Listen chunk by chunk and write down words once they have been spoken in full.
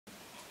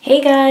Hey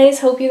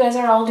guys, hope you guys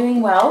are all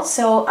doing well.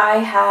 So I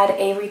had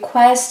a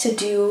request to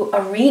do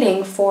a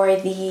reading for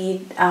the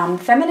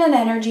feminine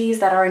energies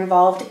that are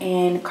involved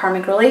in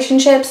karmic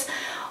relationships,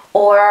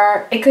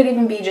 or it could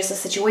even be just a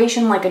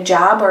situation like a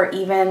job or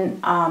even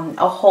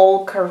a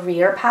whole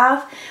career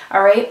path,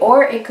 all right?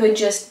 Or it could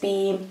just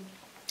be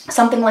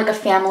something like a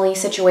family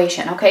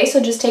situation, okay?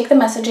 So just take the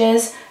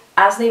messages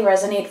as they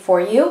resonate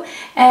for you,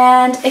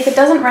 and if it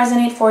doesn't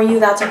resonate for you,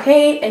 that's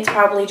okay. It's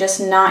probably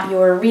just not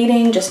your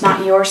reading, just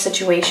not your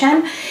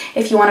situation.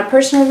 If you want a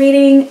personal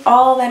reading,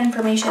 all that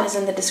information is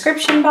in the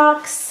description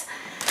box.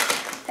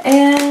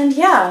 And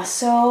yeah,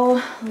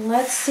 so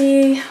let's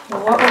see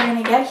what we're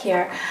gonna get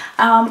here.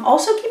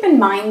 Also keep in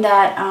mind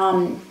that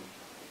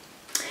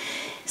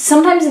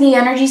sometimes the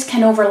energies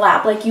can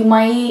overlap. Like you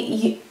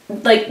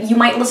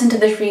might listen to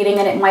this reading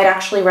and it might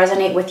actually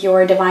resonate with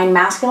your divine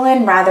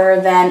masculine rather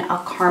than a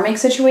karmic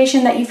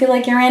situation that you feel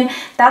like you're in.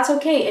 That's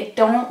okay.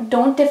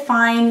 Don't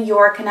define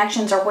your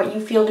connections or what you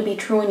feel to be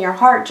true in your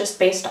heart just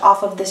based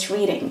off of this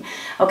reading.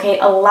 Okay,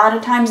 a lot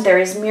of times there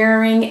is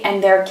mirroring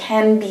and there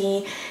can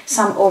be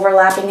some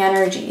overlapping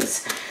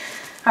energies.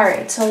 All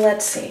right, so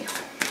let's see.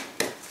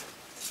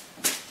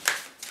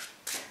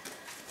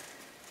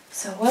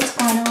 So what's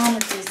going on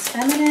with these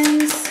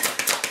feminines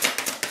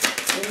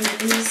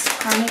in these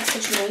karmic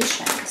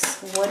situations?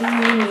 What do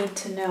you need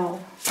to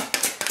know?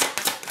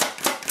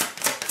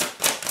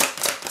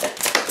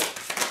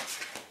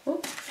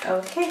 Ooh,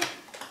 okay.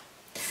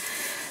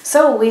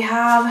 So we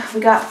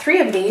got 3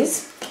 of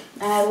these,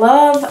 and I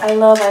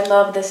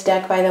love this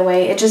deck, by the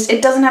way. It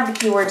doesn't have the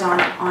keywords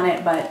on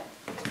it, but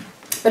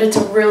it's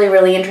a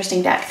really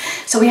interesting deck.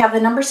 So we have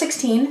the number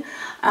 16,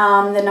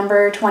 the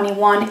number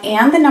 21,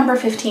 and the number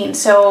 15.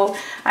 So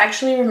I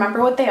actually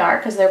remember what they are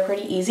because they're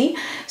pretty easy.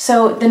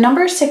 So the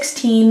number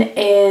 16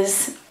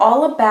 is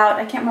all about,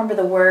 I can't remember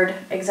the word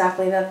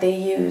exactly that they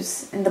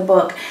use in the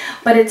book,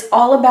 but it's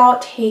all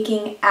about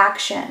taking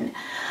action.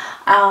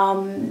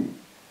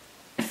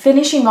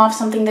 Finishing off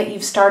something that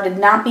you've started,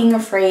 not being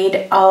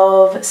afraid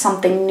of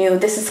something new.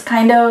 This is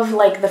kind of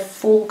like the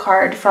Fool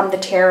card from the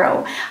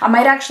tarot. I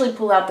might actually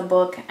pull out the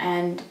book,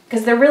 and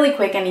because they're really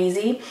quick and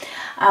easy,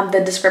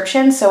 the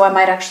description, so I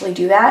might actually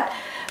do that,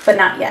 but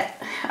not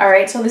yet. All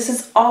right, so this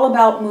is all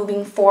about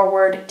moving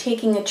forward,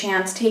 taking a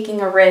chance,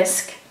 taking a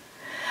risk,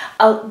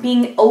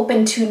 being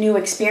open to new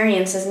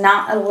experiences,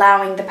 not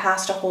allowing the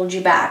past to hold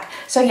you back.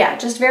 So yeah,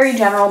 just very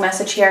general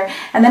message here.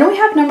 And then we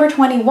have number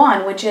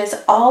 21, which is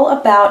all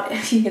about,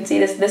 if you can see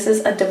this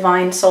is a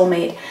divine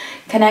soulmate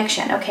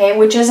connection, okay?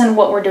 Which isn't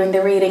what we're doing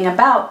the reading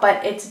about,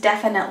 but it's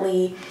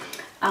definitely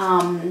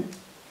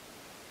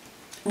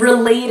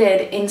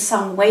related in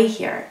some way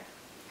here.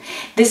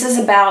 This is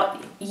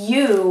about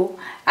you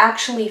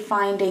actually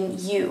finding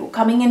you,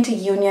 coming into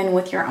union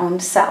with your own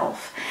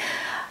self.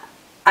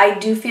 I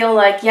do feel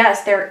like,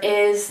 yes, there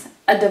is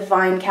a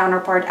divine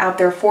counterpart out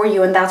there for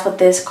you, and that's what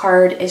this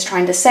card is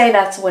trying to say.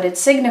 That's what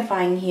it's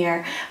signifying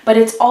here. But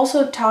it's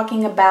also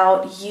talking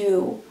about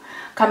you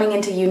coming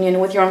into union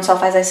with your own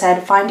self, as I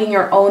said, finding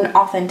your own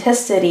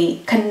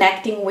authenticity,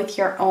 connecting with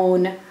your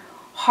own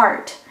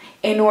heart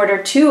in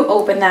order to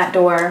open that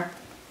door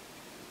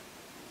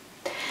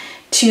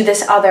to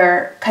this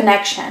other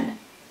connection.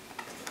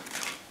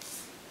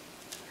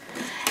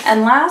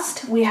 And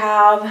last, we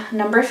have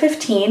number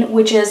 15,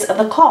 which is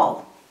the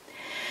call.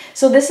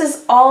 So this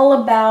is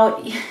all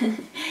about, you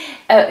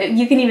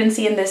can even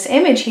see in this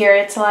image here,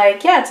 it's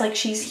like, yeah, it's like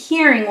she's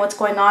hearing what's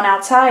going on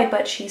outside,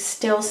 but she's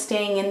still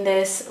staying in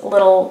this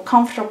little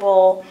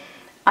comfortable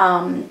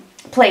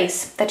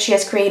place that she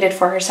has created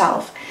for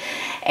herself.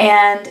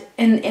 And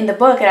in the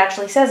book, it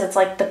actually says it's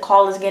like the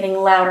call is getting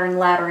louder and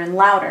louder and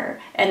louder.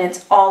 And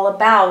it's all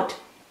about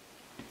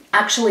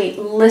actually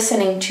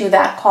listening to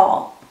that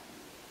call.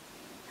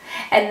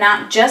 And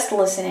not just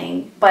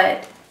listening,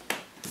 but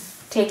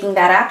taking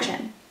that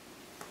action.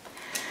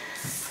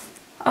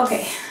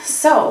 Okay,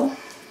 so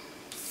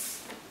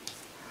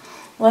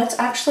let's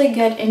actually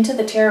get into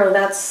the tarot.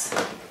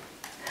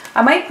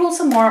 I might pull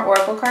some more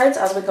oracle cards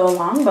as we go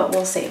along, but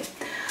we'll see.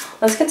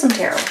 Let's get some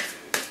tarot.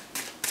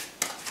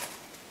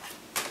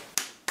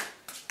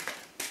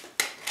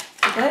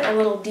 Get a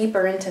little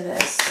deeper into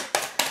this.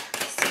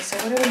 Let's see, so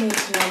what do we need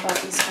to know about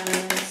these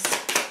feminines?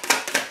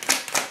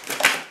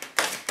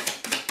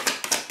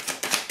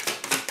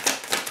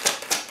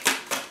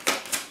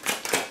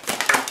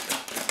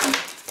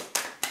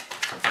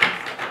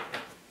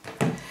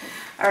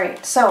 All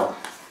right, so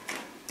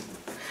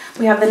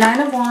we have the 9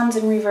 of Wands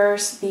in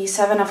reverse, the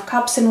 7 of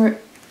Cups in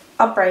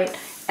upright,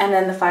 and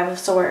then the 5 of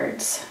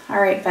Swords.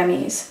 All right,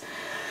 Femmies.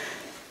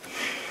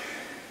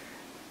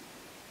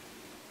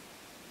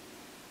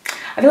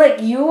 I feel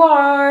like you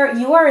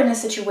are in a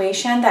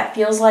situation that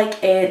feels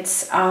like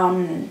it's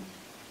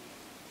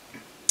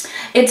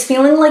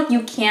feeling like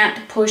you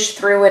can't push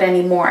through it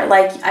anymore.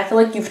 Like, I feel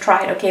like you've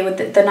tried, okay, with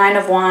the 9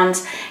 of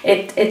Wands,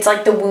 it's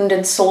like the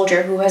wounded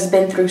soldier who has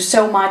been through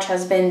so much,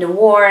 has been to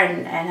war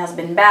and has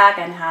been back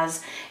and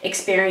has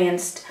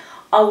experienced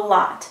a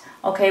lot.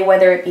 Okay,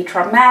 whether it be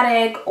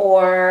traumatic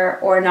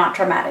or not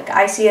traumatic.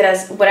 I see it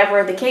as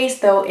whatever the case,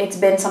 though, it's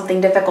been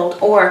something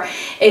difficult, or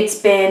it's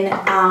been,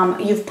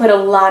 you've put a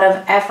lot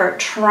of effort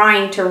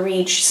trying to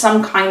reach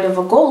some kind of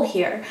a goal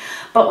here.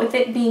 But with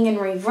it being in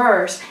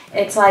reverse,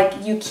 it's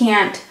like you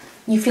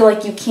feel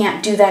like you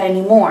can't do that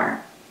anymore.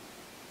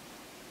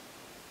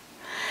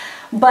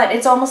 But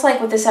it's almost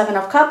like with the Seven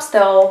of Cups,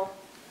 though,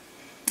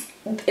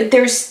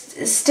 there's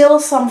still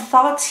some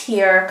thoughts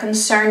here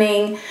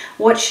concerning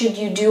what should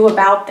you do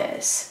about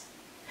this,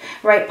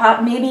 right?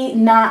 Maybe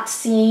not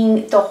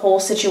seeing the whole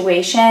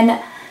situation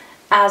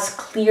as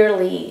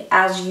clearly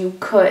as you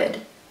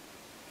could.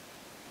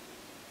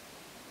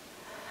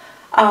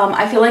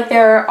 I feel like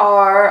there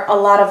are a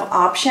lot of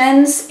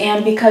options,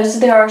 and because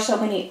there are so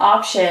many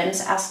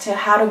options as to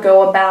how to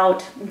go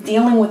about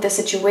dealing with the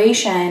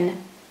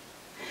situation,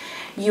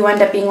 you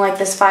end up being like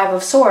this Five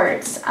of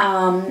Swords.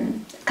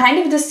 Kind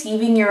of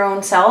deceiving your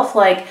own self,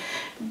 like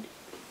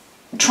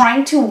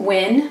trying to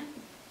win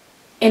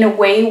in a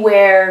way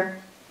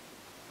where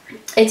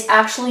it's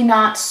actually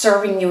not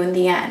serving you in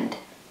the end.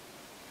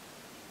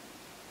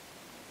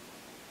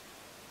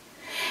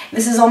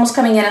 This is almost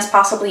coming in as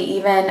possibly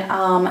even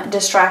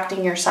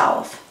distracting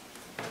yourself.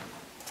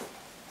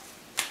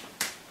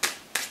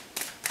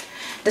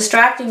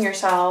 Distracting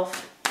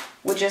yourself,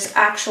 which is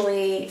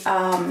actually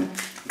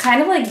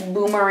kind of like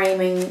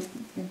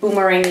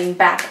boomeranging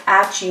back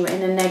at you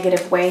in a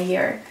negative way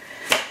here.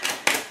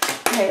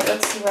 Okay,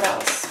 let's see what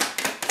else.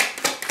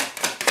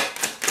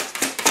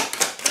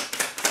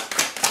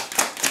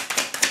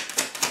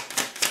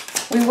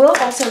 We will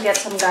also get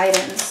some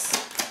guidance.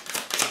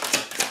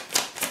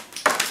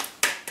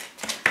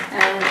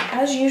 And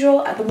as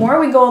usual, the more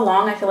we go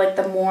along, I feel like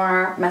the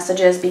more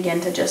messages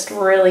begin to just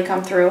really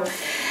come through.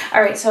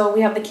 All right, so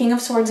we have the King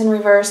of Swords in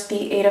reverse,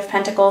 the Eight of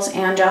Pentacles,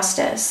 and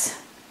Justice.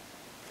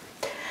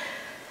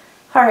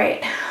 All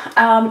right,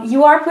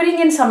 you are putting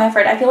in some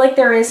effort. I feel like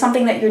there is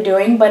something that you're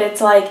doing, but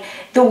it's like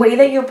the way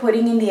that you're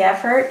putting in the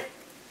effort,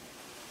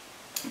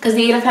 because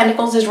the Eight of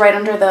Pentacles is right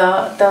under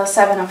the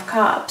Seven of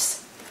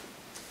Cups.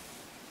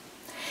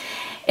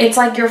 It's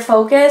like you're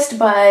focused,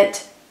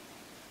 but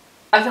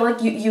I feel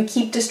like you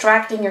keep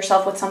distracting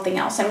yourself with something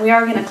else, and we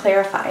are going to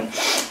clarify.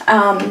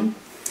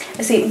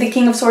 See, the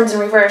King of Swords in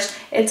reverse,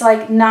 it's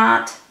like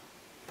not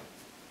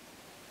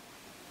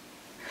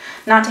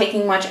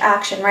taking much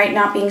action, right?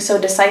 Not being so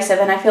decisive.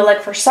 And I feel like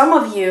for some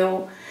of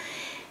you,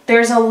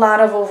 there's a lot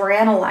of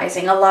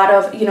overanalyzing, a lot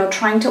of, you know,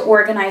 trying to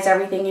organize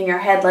everything in your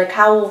head. Like,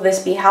 how will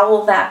this be? How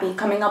will that be?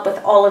 Coming up with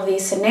all of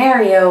these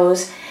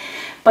scenarios.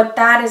 But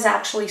that is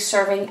actually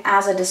serving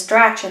as a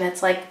distraction.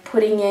 It's like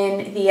putting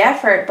in the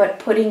effort, but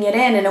putting it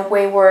in a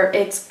way where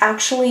it's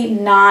actually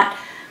not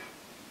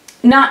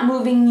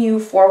moving you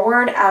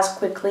forward as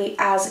quickly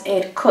as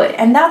it could.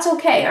 And that's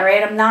okay, all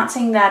right? I'm not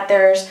saying that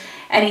there's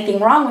anything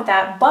wrong with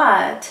that,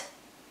 but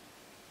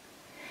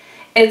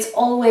it's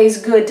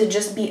always good to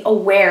just be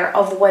aware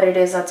of what it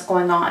is that's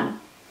going on.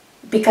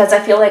 Because I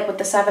feel like with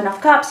the Seven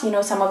of Cups, you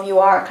know, some of you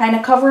are kind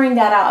of covering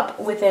that up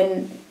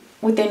within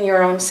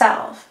your own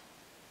self.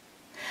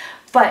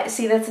 But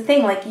see, that's the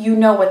thing, like, you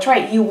know what's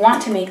right. You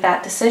want to make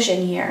that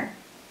decision here.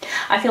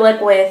 I feel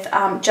like with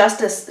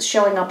Justice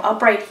showing up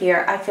upright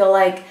here, I feel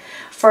like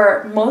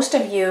for most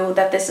of you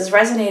that this is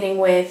resonating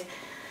with,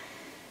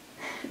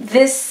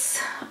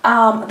 this,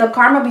 the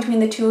karma between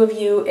the two of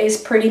you is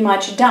pretty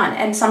much done.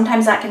 And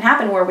sometimes that can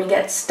happen where we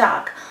get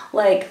stuck.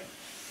 Like,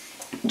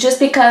 just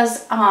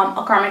because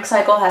a karmic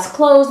cycle has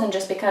closed and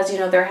just because, you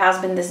know, there has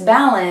been this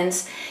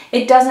balance,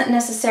 it doesn't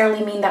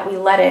necessarily mean that we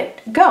let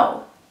it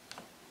go.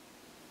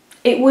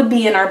 It would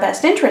be in our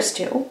best interest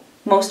to,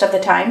 most of the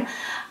time.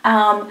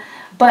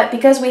 But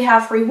because we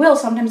have free will,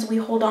 sometimes we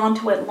hold on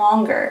to it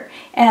longer.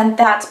 And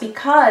that's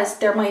because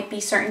there might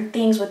be certain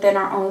things within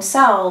our own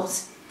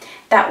selves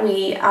that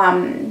we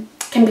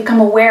can become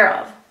aware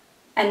of.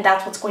 And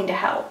that's what's going to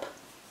help.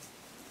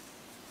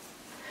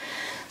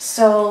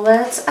 So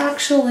let's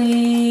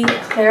actually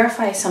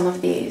clarify some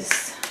of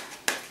these.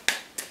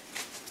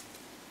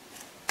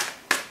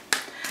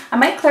 I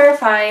might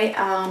clarify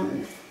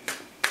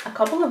a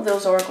couple of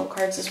those oracle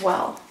cards as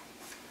well.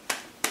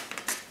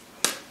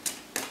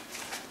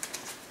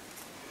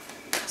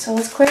 So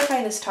let's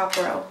clarify this top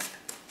row.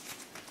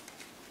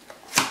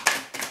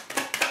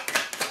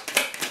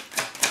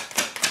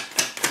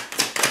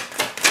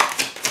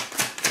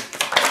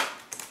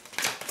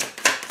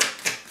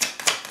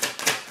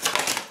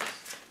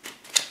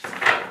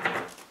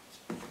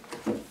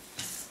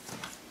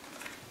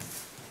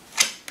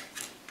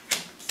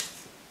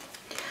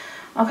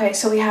 Okay,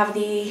 so we have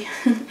the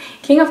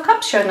King of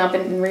Cups showing up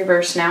in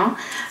reverse now.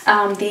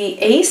 The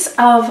Ace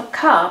of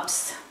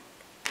Cups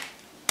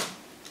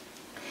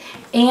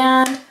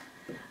and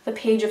the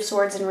Page of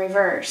Swords in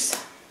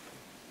reverse.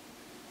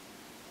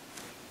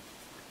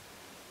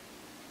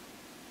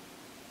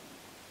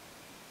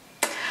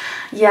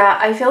 Yeah,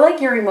 I feel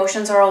like your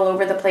emotions are all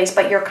over the place,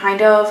 but you're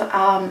kind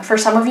of, for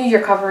some of you,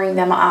 you're covering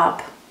them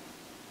up.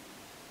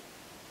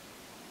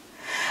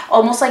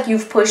 Almost like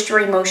you've pushed your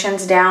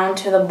emotions down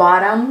to the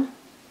bottom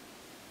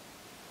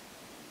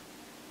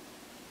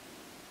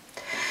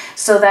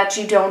so that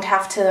you don't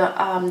have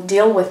to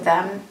deal with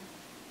them.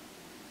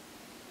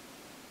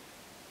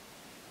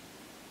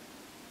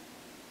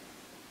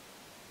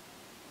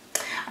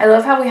 I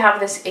love how we have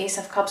this Ace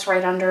of Cups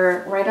right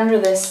under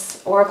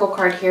this Oracle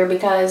card here,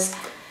 because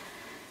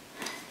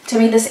to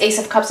me this Ace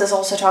of Cups is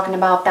also talking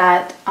about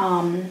that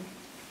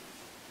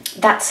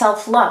that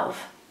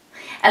self-love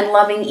and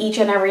loving each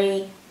and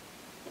every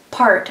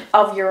part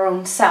of your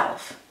own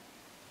self.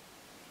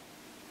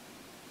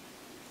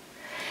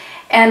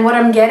 And what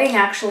I'm getting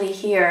actually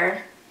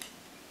here,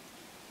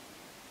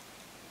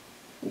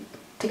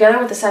 together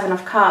with the Seven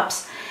of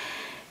Cups,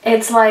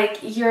 it's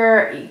like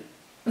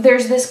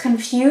there's this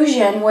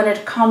confusion when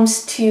it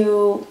comes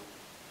to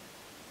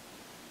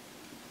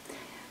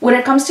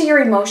your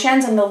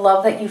emotions and the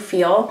love that you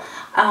feel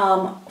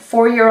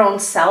for your own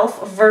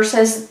self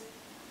versus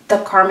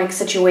the karmic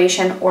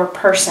situation or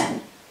person.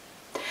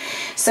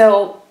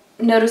 So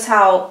notice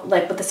how,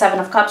 like with the Seven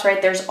of Cups,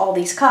 right, there's all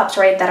these cups,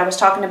 right, that I was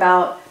talking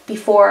about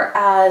before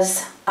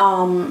as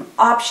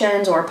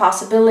options or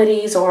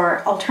possibilities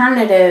or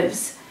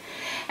alternatives.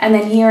 And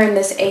then here in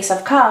this Ace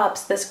of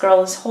Cups, this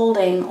girl is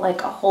holding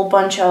like a whole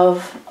bunch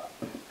of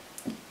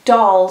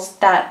dolls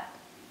that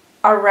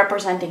are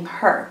representing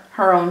her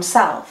own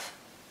self.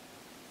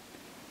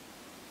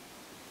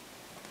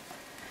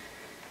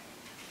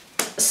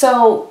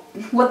 So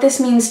what this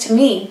means to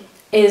me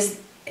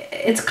is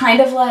it's kind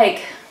of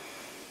like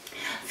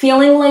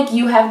feeling like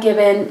you have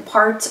given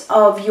parts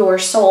of your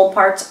soul,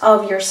 parts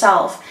of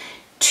yourself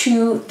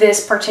to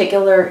this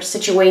particular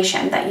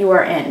situation that you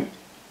are in.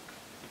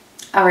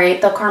 All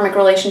right, the karmic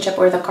relationship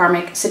or the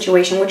karmic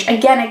situation, which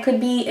again, it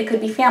could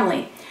be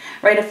family,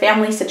 right? A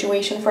family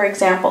situation, for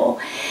example.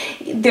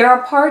 There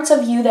are parts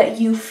of you that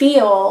you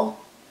feel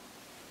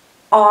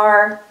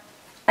are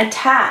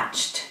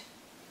attached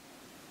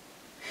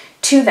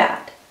to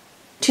that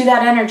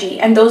energy,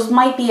 and those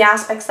might be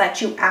aspects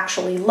that you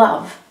actually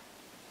love.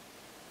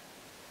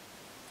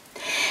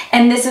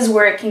 And this is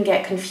where it can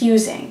get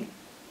confusing,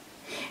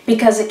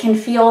 because it can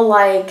feel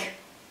like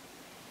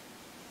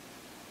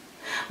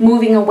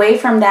moving away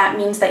from that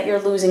means that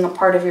you're losing a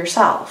part of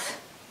yourself.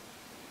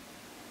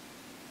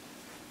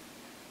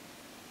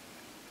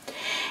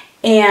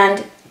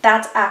 And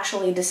that's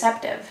actually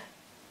deceptive.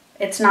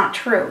 It's not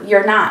true.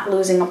 You're not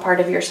losing a part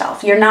of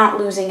yourself. You're not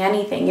losing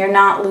anything. You're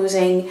not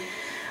losing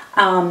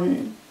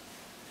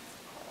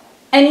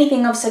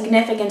anything of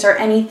significance or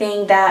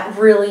anything that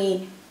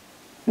really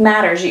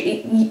matters.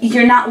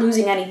 You're not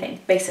losing anything,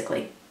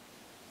 basically.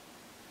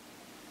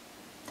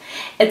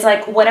 It's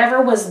like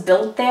whatever was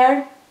built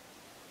there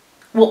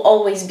will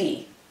always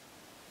be.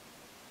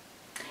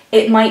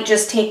 It might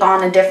just take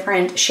on a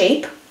different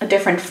shape, a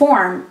different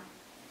form,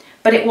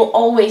 but it will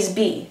always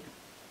be.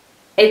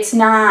 It's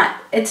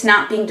not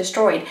being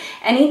destroyed.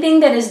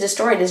 Anything that is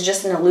destroyed is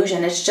just an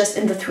illusion. It's just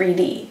in the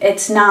 3D.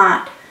 It's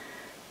not,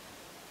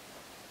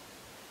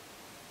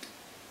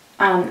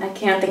 I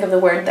can't think of the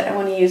word that I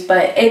want to use,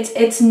 but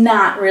it's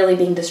not really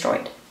being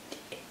destroyed.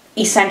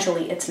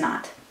 Essentially, it's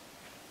not.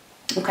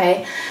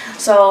 Okay?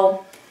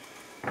 So,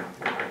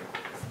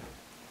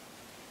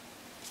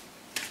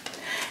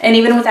 and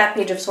even with that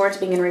Page of Swords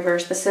being in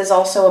reverse, this is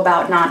also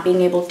about not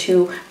being able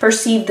to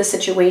perceive the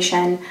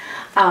situation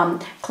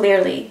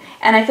clearly.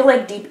 And I feel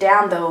like deep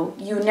down, though,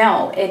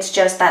 it's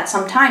just that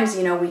sometimes,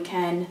 we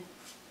can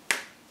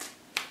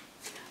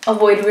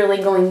avoid really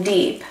going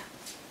deep,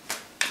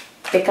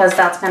 because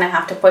that's going to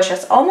have to push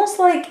us. Almost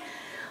like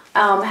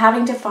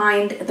having to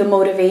find the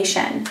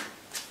motivation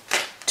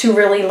to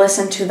really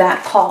listen to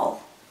that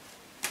call.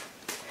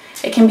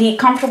 It can be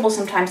comfortable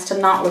sometimes to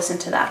not listen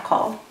to that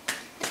call.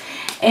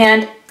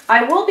 And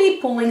I will be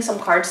pulling some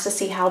cards to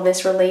see how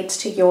this relates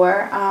to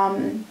your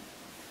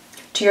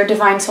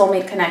divine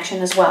soulmate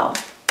connection as well.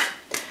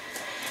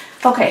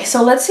 Okay,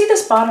 so let's see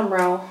this bottom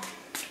row.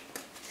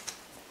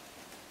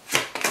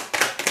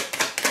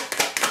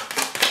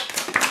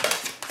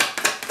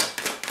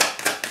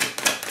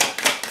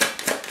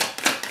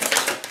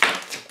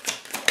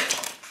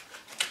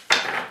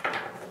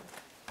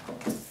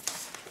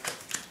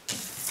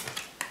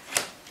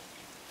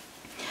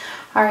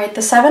 All right,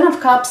 the Seven of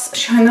Cups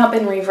showing up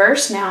in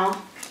reverse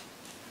now,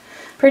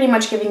 pretty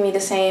much giving me the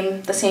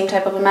same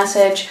type of a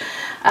message.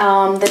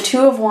 The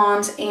Two of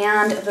Wands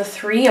and the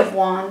Three of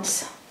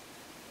Wands,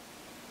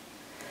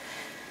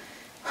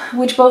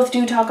 which both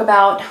do talk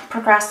about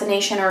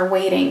procrastination or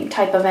waiting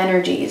type of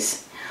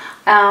energies.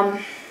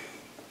 Well,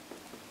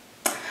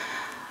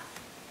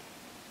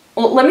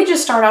 let me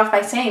just start off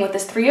by saying, with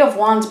this Three of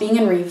Wands being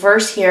in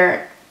reverse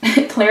here,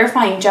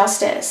 clarifying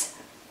justice,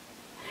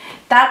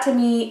 that to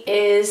me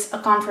is a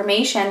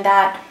confirmation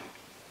that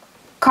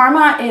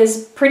karma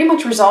is pretty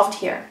much resolved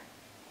here.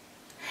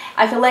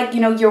 I feel like,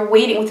 you're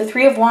waiting with the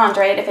Three of Wands,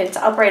 right? If it's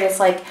upright,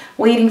 it's like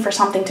waiting for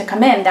something to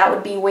come in. That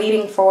would be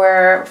waiting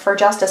for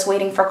justice,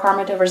 waiting for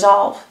karma to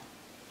resolve.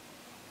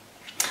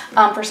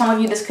 For some of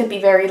you, this could be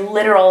very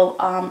literal,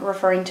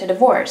 referring to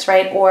divorce,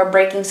 right? Or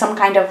breaking some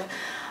kind of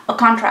a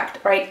contract,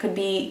 right? Could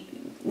be,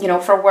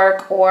 for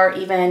work, or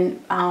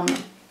even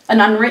a an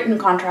unwritten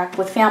contract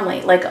with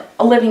family, like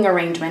a living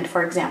arrangement,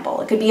 for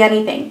example. It could be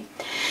anything.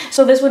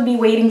 So this would be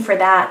waiting for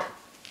that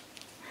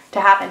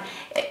to happen,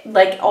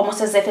 like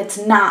almost as if it's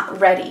not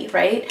ready,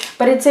 right?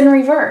 But it's in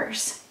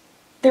reverse.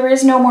 There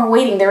is no more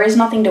waiting. There is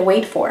nothing to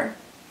wait for.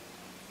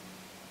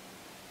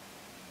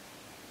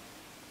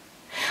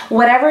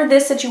 Whatever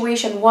this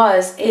situation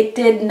was, it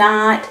did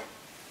not...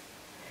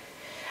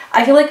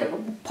 I feel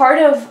like part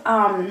of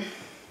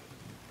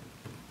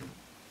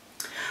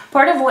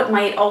what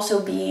might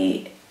also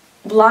be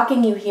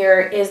blocking you here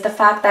is the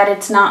fact that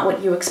it's not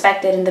what you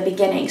expected in the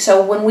beginning.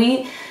 So when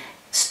we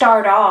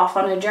start off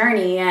on a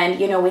journey and,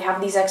 you know, we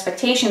have these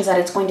expectations that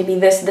it's going to be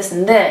this, this,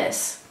 and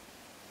this,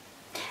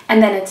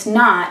 and then it's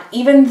not,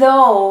 even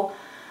though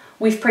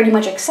we've pretty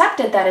much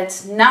accepted that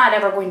it's not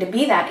ever going to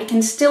be that, it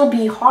can still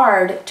be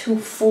hard to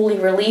fully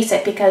release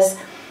it, because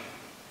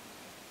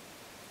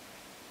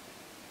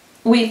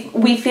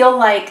we feel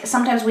like,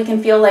 sometimes we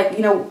can feel like,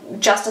 you know,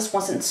 justice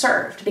wasn't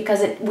served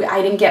because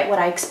I didn't get what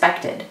I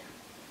expected.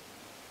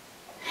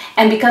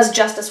 And because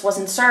justice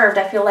wasn't served,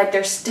 I feel like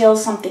there's still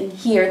something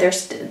here.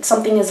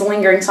 Something is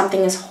lingering,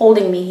 something is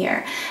holding me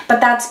here. But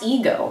that's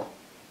ego.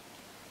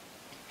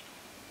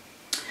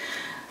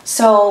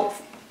 So,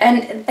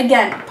 and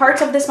again,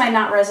 parts of this might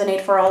not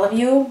resonate for all of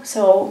you.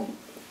 So,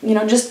 you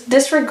know, just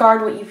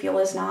disregard what you feel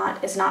is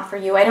not for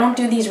you. I don't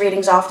do these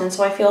readings often,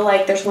 so I feel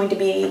like there's going to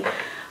be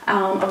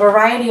a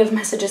variety of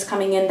messages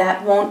coming in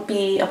that won't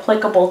be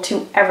applicable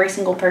to every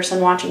single person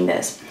watching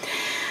this.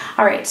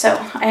 All right, so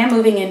I am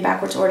moving in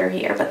backwards order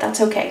here, but that's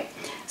okay.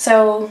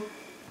 So,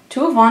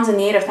 Two of Wands and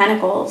the Eight of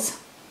Pentacles.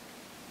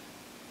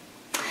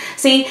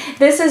 See,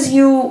 this is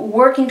you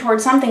working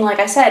towards something, like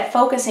I said,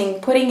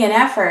 focusing, putting in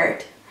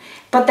effort,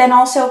 but then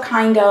also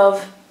kind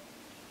of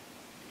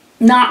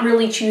not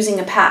really choosing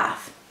a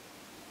path,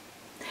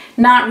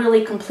 not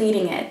really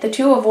completing it. The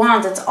Two of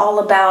Wands, it's all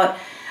about,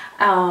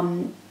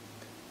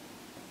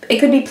 it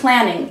could be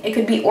planning, it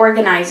could be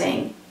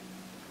organizing.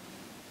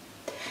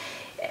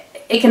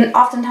 It can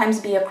oftentimes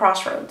be a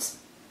crossroads.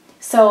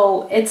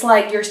 So it's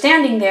like you're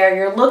standing there,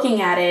 you're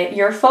looking at it,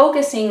 you're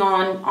focusing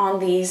on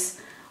these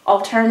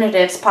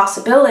alternatives,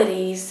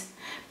 possibilities,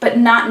 but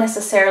not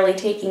necessarily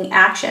taking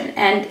action.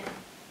 And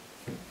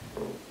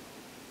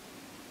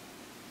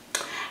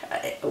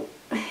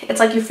it's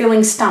like you're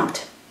feeling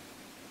stumped.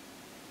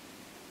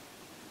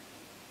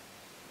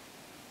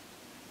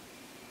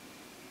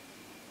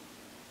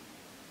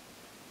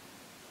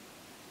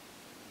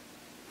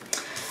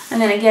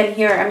 And then again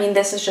here, I mean,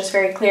 this is just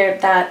very clear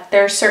that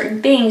there are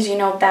certain things, you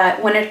know,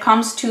 that when it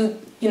comes to,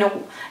 you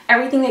know,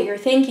 everything that you're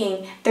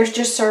thinking, there's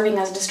just serving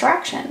as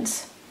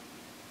distractions,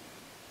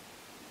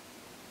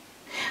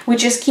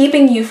 which is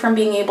keeping you from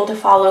being able to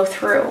follow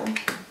through.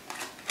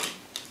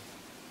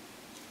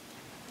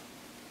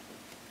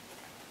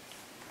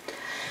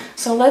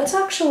 So let's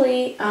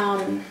actually,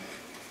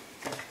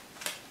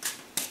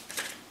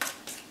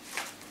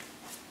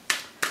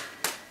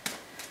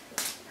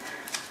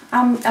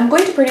 I'm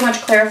going to pretty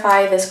much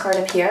clarify this card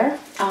up here.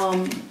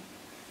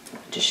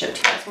 Just show it to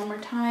you guys one more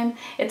time.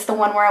 It's the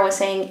one where I was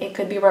saying it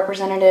could be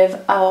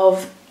representative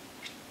of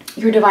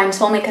your divine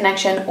soulmate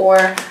connection, or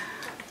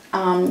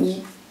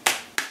the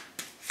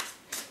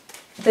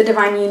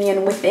divine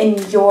union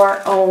within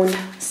your own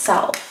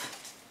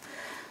self.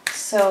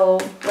 So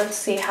let's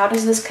see, how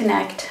does this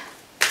connect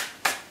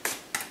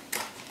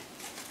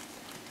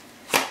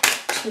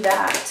to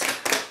that?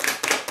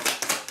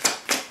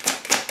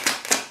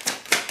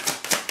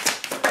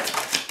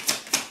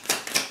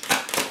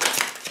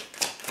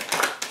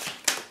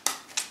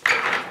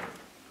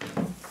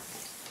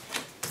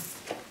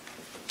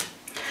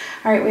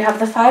 All right, we have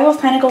the Five of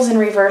Pentacles in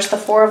reverse, the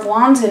Four of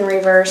Wands in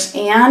reverse,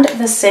 and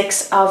the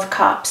Six of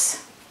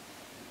Cups.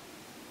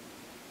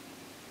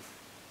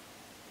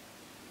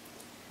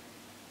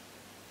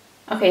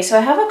 Okay, so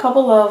I have a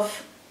couple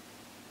of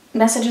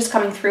messages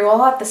coming through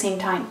all at the same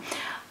time.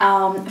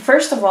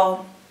 First of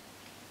all,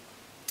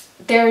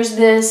 there's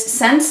this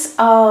sense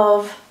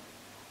of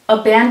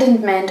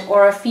abandonment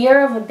or a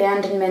fear of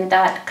abandonment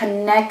that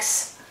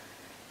connects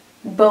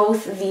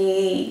both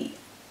the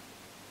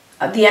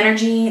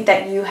energy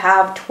that you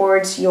have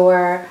towards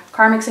your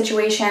karmic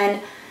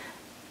situation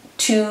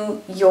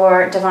to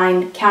your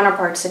divine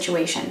counterpart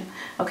situation.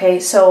 Okay,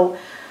 so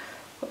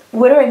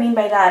what do I mean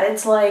by that?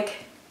 It's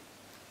like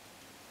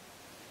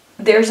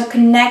there's a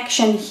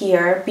connection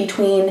here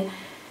between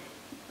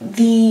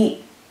the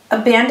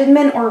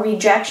abandonment or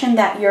rejection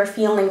that you're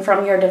feeling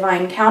from your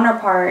divine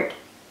counterpart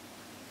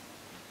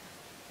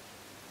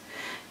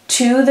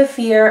to the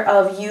fear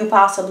of you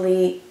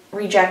possibly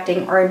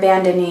rejecting or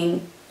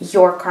abandoning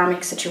your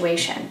karmic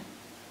situation.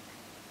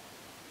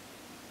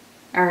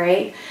 All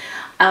right.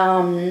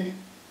 And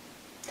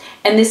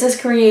this is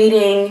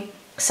creating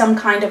some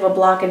kind of a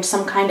blockage,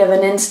 some kind of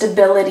an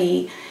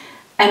instability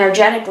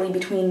energetically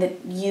between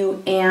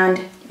you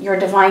and your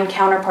divine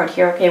counterpart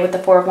here, okay, with the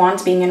Four of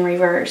Wands being in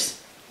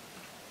reverse.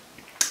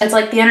 It's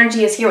like the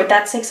energy is here with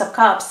that Six of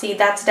Cups. See,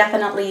 that's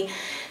definitely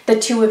the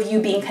two of you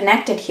being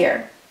connected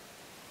here.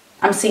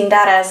 I'm seeing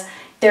that as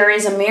there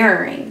is a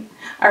mirroring.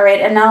 All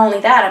right, and not only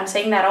that, I'm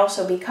saying that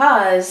also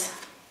because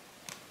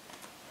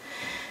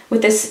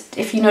with this,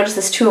 if you notice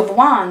this Two of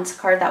Wands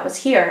card that was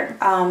here,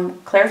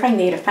 clarifying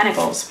the Eight of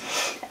Pentacles,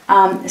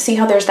 see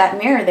how there's that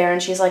mirror there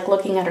and she's like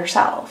looking at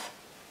herself.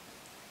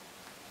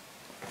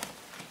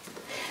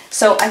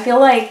 So I feel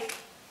like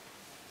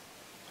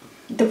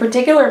the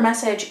particular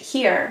message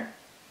here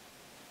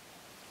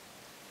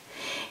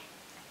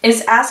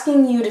is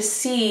asking you to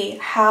see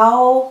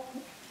how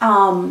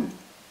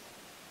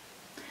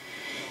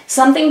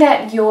something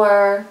that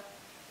your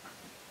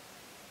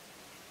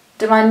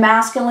Divine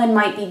Masculine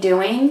might be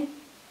doing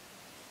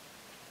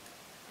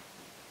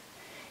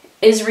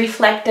is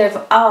reflective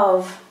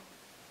of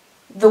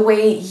the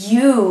way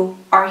you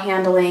are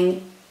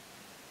handling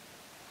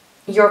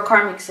your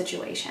karmic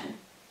situation.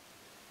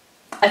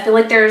 I feel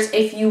like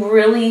if you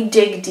really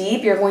dig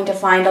deep, you're going to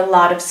find a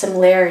lot of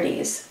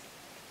similarities.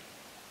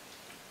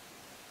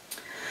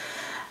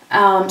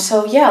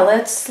 So yeah,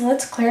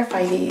 let's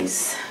clarify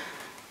these.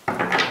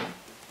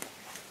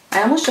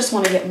 I almost just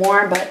want to get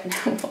more, but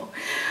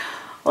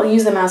I'll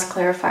use them as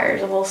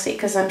clarifiers. We'll see,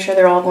 because I'm sure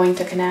they're all going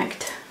to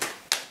connect.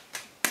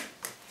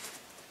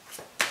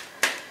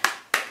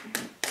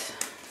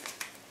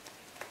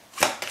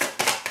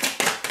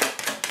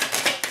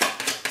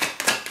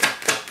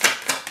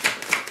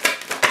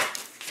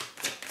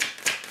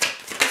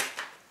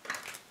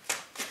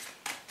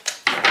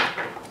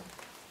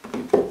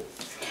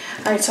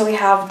 All right, so we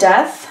have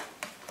Death,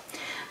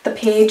 the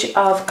Page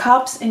of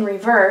Cups in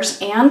reverse,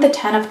 and the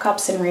Ten of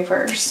Cups in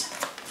reverse.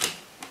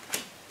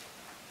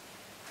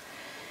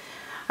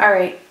 All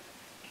right.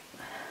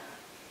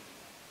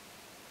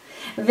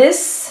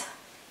 It's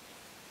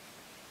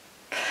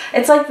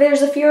like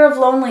there's a fear of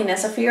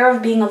loneliness, a fear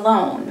of being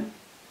alone.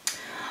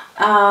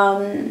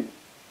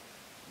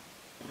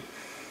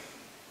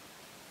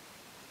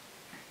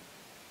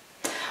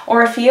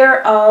 Or a fear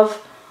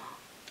of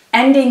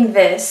ending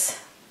this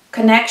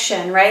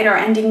connection, right? Or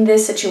ending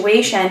this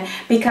situation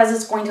because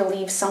it's going to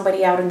leave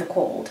somebody out in the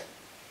cold.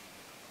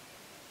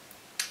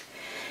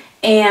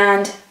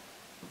 And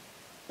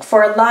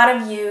for a lot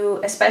of you,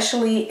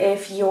 especially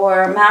if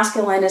your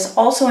masculine is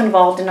also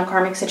involved in a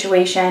karmic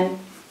situation,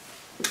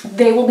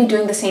 they will be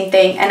doing the same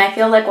thing. And I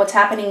feel like what's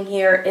happening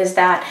here is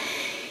that,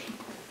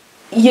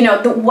 you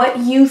know, what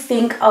you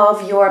think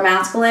of your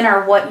masculine,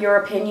 or what your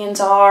opinions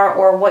are,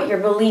 or what your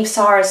beliefs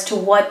are as to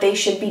what they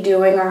should be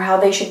doing or how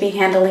they should be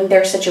handling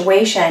their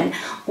situation,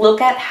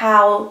 look at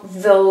how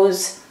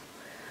those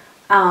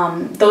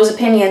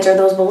opinions or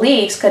those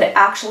beliefs could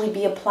actually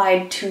be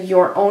applied to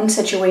your own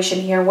situation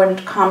here when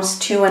it comes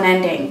to an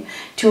ending,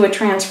 to a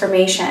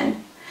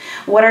transformation.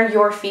 What are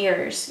your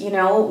fears? You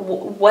know,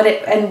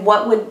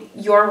 what would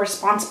your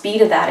response be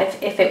to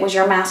that if it was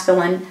your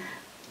masculine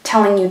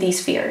telling you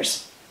these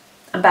fears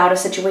about a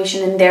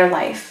situation in their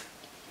life?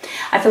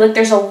 I feel like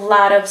there's a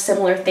lot of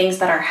similar things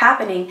that are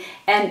happening,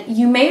 and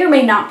you may or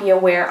may not be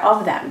aware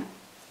of them.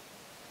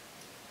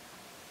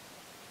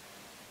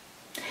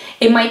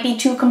 It might be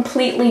two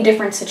completely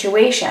different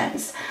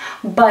situations,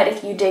 but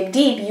if you dig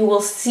deep, you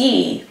will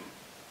see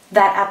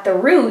that at the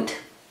root,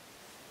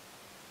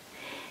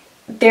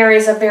 there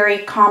is a very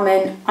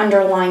common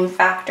underlying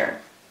factor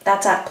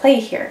that's at play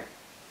here.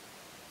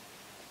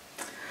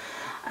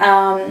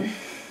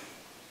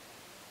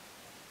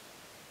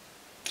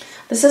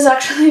 This is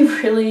actually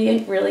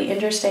really, really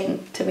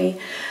interesting to me.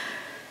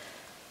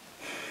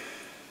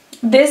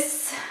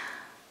 This,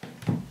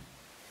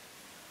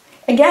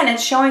 again,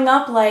 it's showing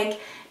up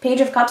like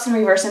Page of Cups in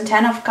reverse and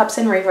Ten of Cups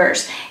in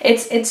reverse.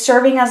 It's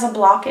serving as a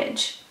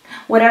blockage.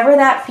 Whatever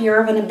that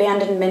fear of an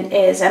abandonment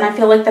is, and I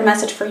feel like the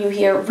message for you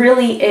here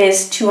really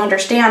is to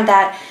understand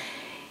that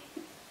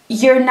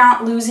you're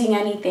not losing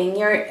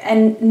anything.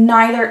 And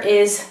neither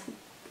is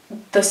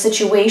the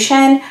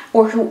situation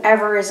or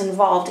whoever is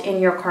involved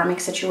in your karmic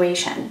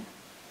situation.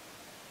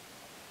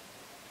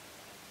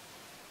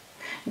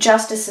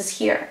 Justice is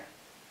here.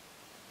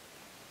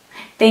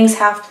 Things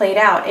have played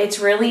out. It's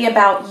really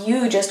about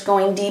you just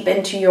going deep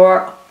into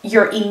your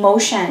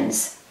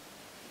emotions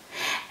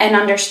and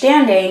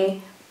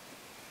understanding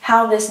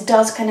how this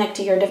does connect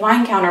to your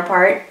divine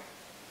counterpart.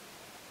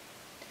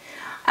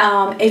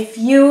 I'm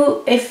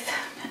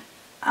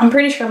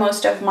pretty sure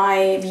most of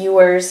my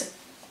viewers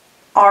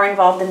are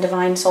involved in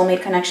divine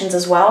soulmate connections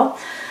as well,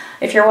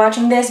 if you're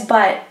watching this,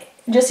 but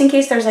just in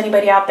case there's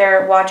anybody out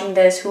there watching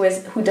this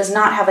who does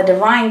not have a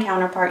divine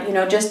counterpart, you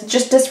know, just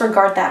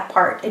disregard that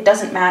part. It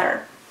doesn't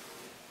matter.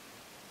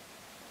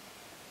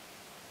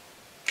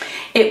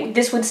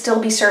 This would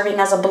still be serving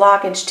as a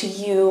blockage to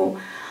you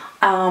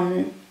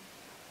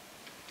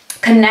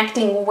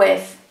connecting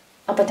with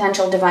a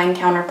potential divine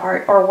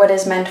counterpart or what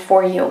is meant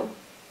for you.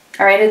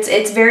 All right,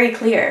 it's very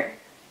clear.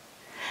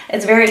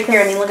 It's very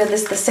clear. I mean, look at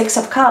this, the Six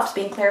of Cups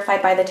being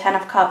clarified by the Ten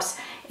of Cups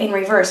in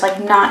reverse,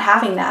 like not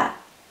having that.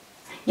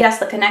 Yes,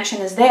 the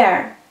connection is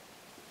there.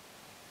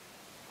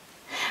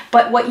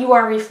 But what you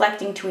are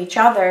reflecting to each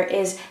other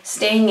is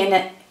staying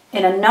in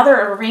another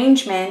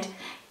arrangement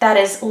that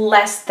is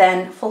less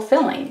than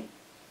fulfilling.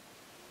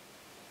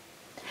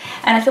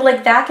 And I feel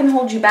like that can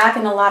hold you back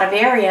in a lot of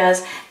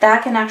areas.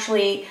 That can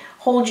actually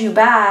hold you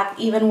back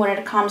even when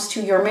it comes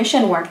to your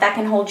mission work. That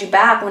can hold you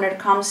back when it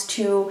comes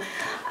to,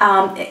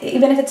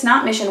 even if it's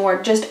not mission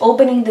work, just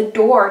opening the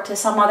door to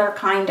some other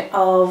kind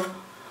of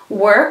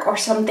work or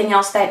something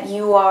else that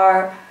you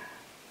are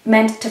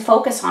meant to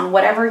focus on,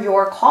 whatever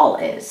your call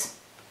is.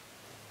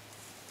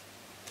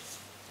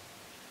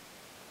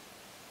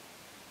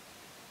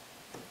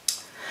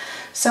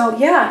 So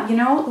yeah, you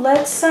know,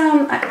 let's,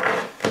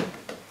 I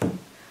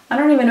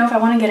don't even know if I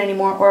want to get any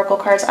more oracle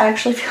cards. I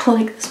actually feel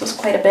like this was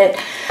quite a bit.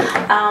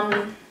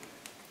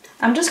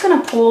 I'm just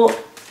going to pull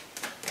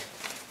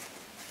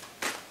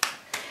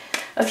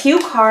a few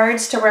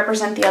cards to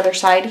represent the other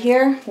side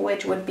here,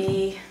 which would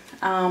be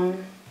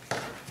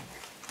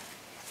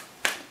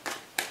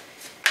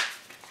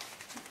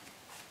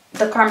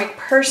the karmic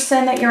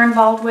person that you're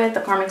involved with,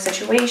 the karmic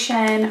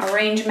situation,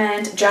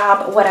 arrangement,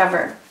 job,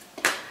 whatever.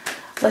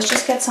 Let's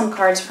just get some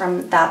cards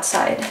from that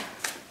side.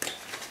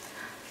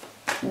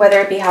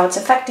 Whether it be how it's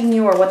affecting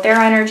you or what their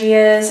energy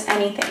is,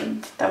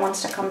 anything that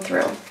wants to come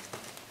through.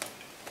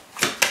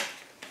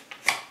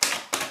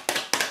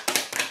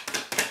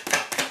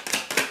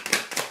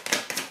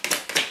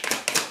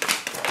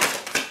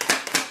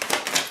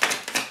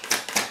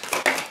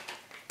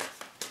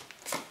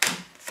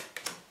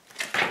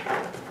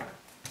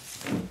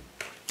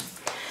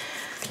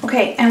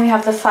 Okay, and we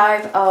have the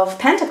Five of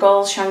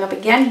Pentacles showing up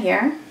again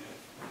here.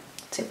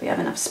 Let's see if we have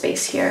enough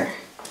space here.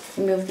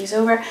 Move these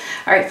over.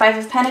 All right, Five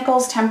of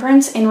Pentacles,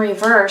 Temperance in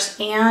reverse,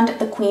 and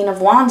the Queen of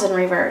Wands in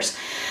reverse.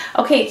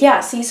 Okay, yeah,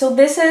 see, so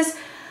this is,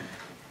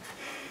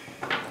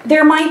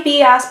 there might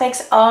be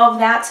aspects of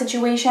that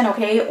situation,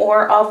 okay,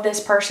 or of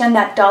this person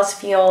that does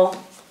feel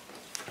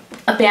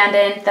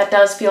abandoned, that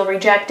does feel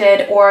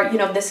rejected, or, you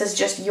know, this is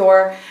just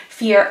your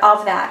fear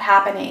of that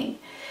happening.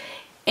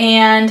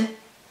 And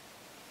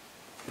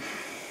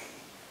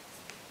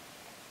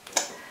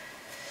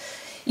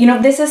you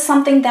know, this is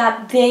something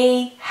that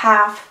they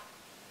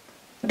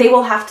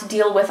will have to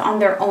deal with on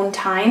their own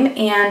time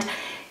and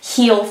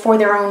heal for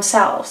their own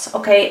selves,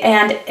 okay?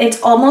 And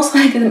it's almost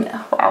like,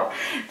 wow,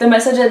 the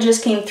message that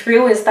just came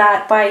through is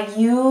that by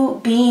you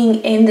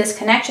being in this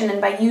connection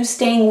and by you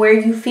staying where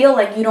you feel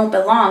like you don't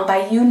belong,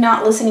 by you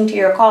not listening to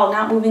your call,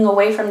 not moving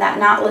away from that,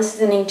 not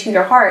listening to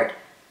your heart,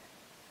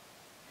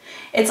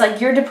 it's like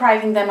you're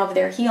depriving them of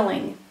their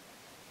healing.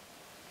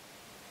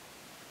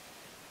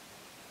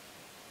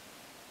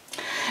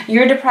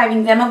 You're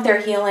depriving them of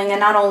their healing, and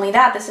not only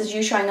that, this is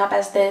you showing up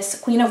as this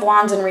Queen of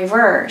Wands in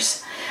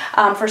reverse.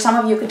 For some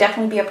of you, it could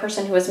definitely be a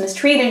person who has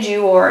mistreated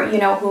you, or, you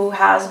know, who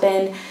has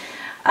been,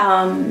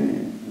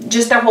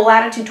 just their whole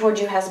attitude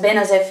towards you has been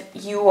as if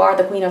you are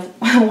the Queen of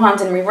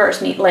Wands in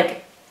reverse,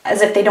 like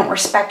as if they don't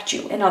respect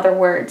you, in other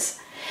words.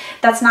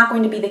 That's not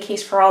going to be the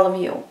case for all of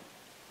you.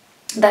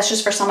 That's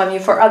just for some of you.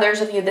 For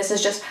others of you, this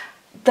is just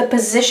the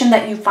position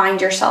that you find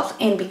yourself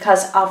in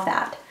because of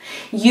that.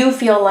 You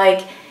feel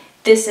like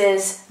this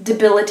is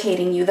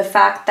debilitating you, the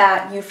fact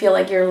that you feel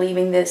like you're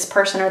leaving this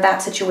person or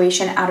that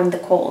situation out in the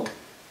cold.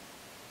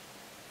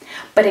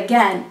 But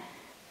again,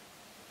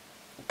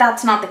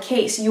 that's not the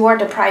case. You are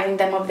depriving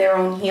them of their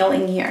own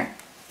healing here,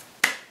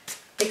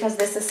 because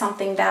this is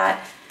something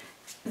that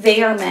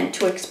they are meant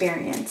to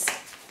experience.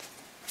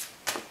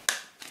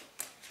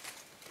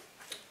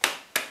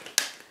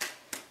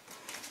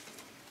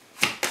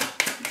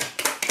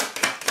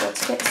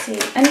 Let's see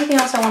anything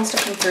else that wants to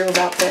come through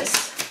about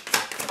this.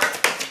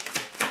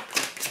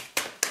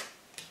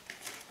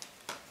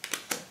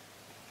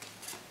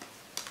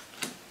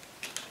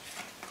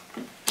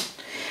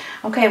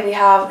 Okay, we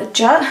have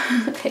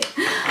okay.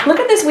 Look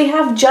at this. We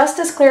have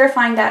Justice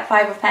clarifying that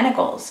Five of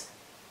Pentacles.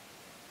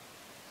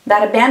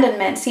 That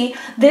abandonment. See,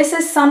 this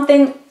is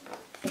something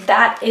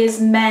that is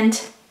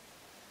meant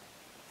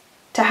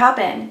to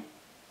happen.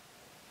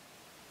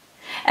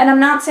 And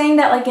I'm not saying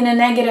that like in a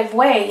negative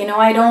way. You know,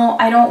 I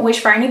don't wish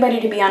for anybody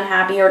to be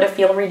unhappy or to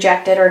feel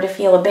rejected or to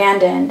feel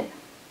abandoned.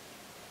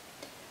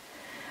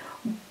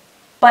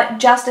 But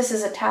justice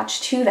is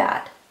attached to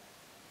that.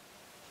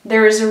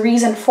 There is a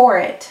reason for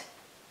it.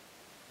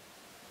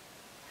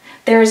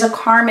 There is a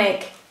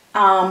karmic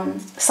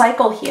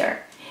cycle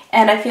here.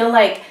 And I feel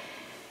like,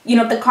 you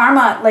know, the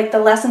karma, like the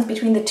lessons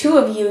between the two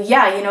of you,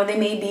 yeah, you know, they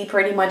may be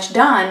pretty much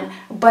done,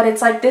 but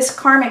it's like this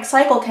karmic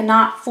cycle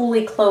cannot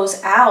fully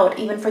close out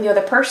even for the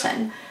other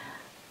person.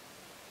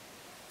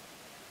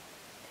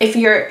 If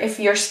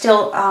you're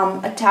still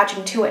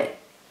attaching to it.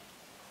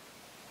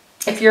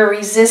 If you're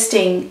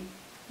resisting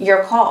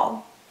your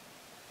call.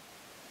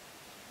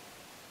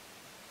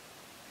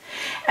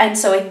 And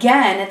so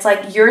again, it's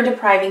like you're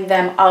depriving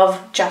them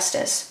of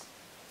justice,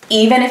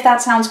 even if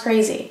that sounds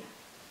crazy.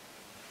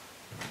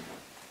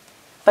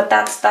 But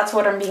that's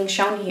what I'm being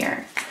shown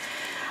here.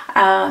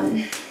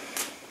 I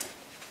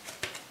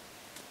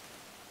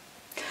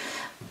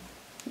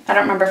don't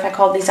remember if I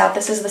called these out.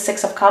 This is the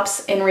Six of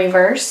Cups in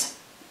reverse.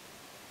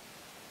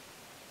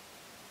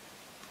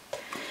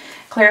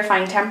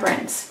 Clarifying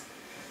Temperance.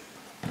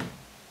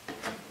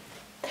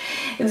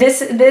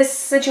 This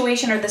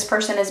situation or this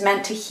person is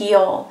meant to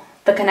heal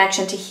the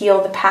connection, to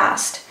heal the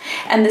past.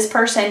 And this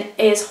person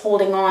is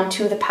holding on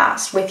to the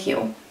past with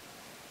you.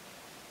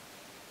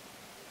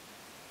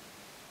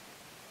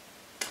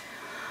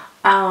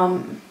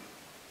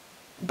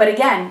 But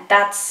again,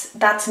 that's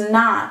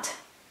not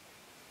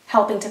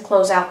helping to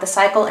close out the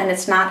cycle, and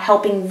it's not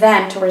helping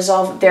them to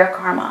resolve their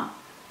karma.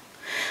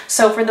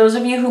 So for those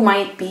of you who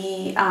might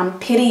be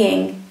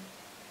pitying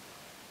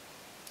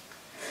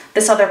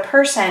this other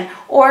person,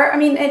 or I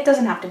mean, it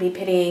doesn't have to be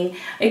pitying.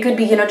 It could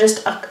be, you know,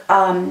 just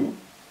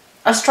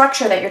a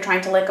structure that you're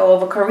trying to let go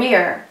of, a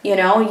career. You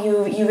know,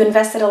 you've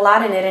invested a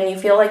lot in it, and you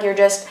feel like you're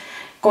just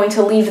going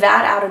to leave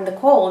that out in the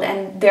cold,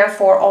 and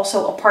therefore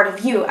also a part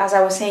of you, as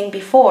I was saying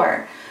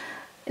before.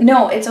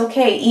 No, it's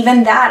okay.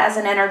 Even that as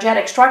an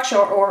energetic structure,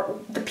 or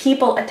the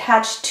people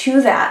attached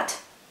to that,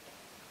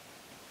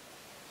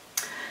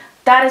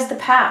 that is the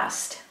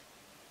past.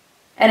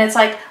 And it's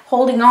like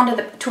holding on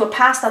to a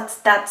past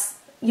that's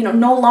you know,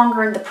 no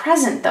longer in the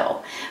present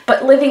though,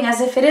 but living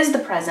as if it is the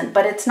present,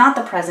 but it's not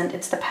the present,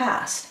 it's the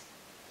past.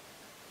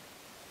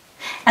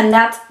 And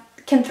that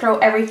can throw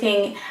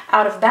everything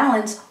out of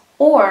balance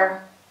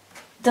or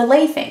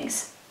delay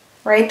things,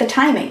 right? The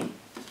timing.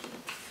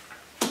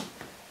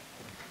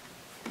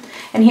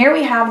 And here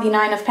we have the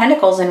Nine of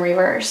Pentacles in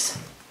reverse.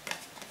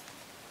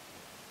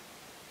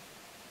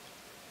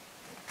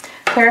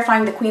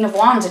 Clarifying the Queen of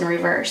Wands in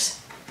reverse.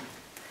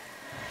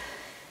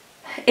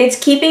 It's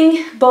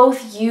keeping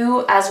both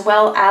you as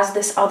well as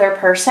this other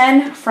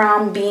person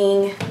from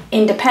being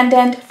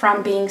independent,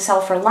 from being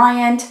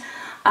self-reliant,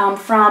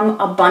 from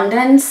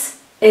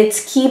abundance.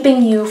 It's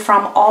keeping you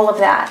from all of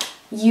that,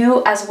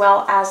 you as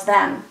well as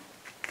them.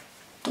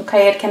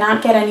 Okay, it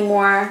cannot get any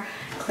more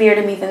clear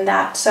to me than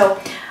that.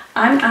 So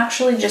I'm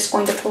actually just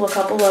going to pull a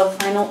couple of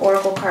final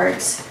oracle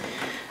cards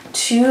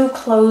to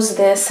close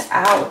this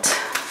out.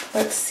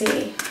 Let's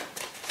see.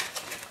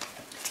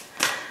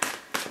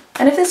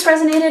 And if this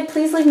resonated,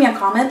 please leave me a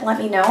comment. Let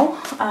me know.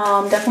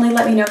 Definitely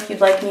let me know if you'd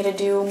like me to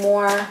do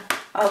more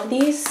of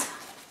these,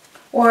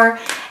 or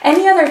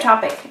any other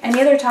topic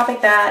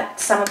that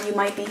some of you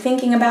might be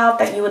thinking about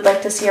that you would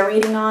like to see a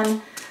reading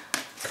on.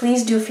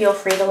 Please do feel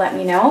free to let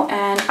me know,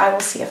 and I will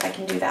see if I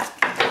can do that.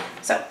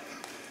 So,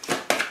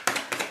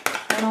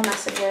 final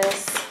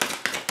messages.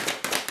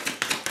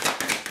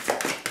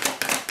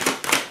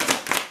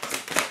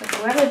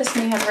 Whoever this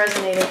may have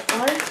resonated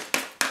for.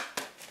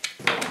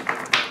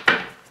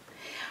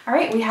 All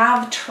right, we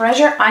have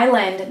Treasure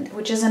Island,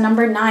 which is a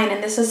number 9,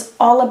 and this is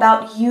all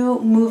about you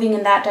moving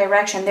in that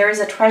direction. There is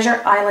a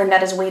treasure island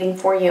that is waiting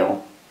for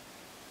you.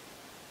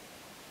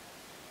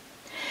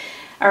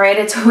 All right,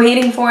 it's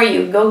waiting for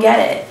you. Go get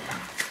it.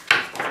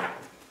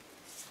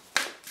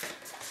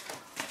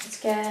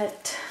 Let's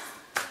get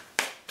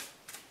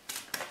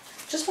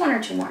just one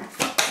or two more.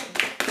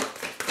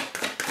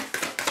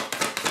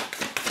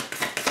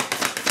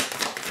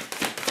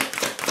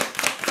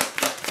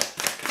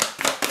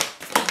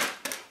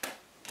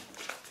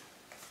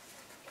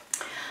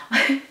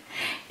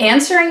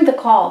 Answering the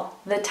call.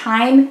 The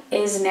time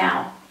is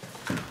now.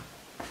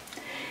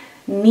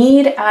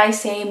 Need I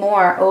say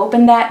more?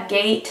 Open that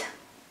gate.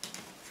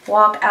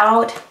 Walk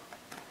out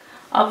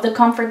of the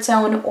comfort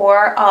zone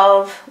or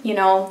of, you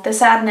know, the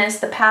sadness,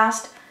 the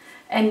past,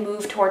 and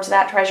move towards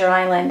that treasure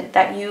island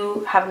that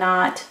you have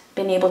not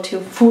been able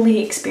to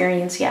fully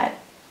experience yet.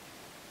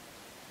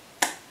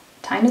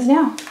 Time is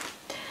now.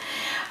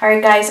 All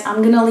right, guys,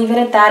 I'm going to leave it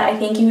at that. I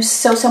thank you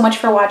so much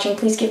for watching.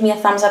 Please give me a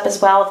thumbs up as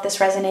well if this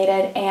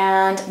resonated,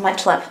 and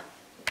much love.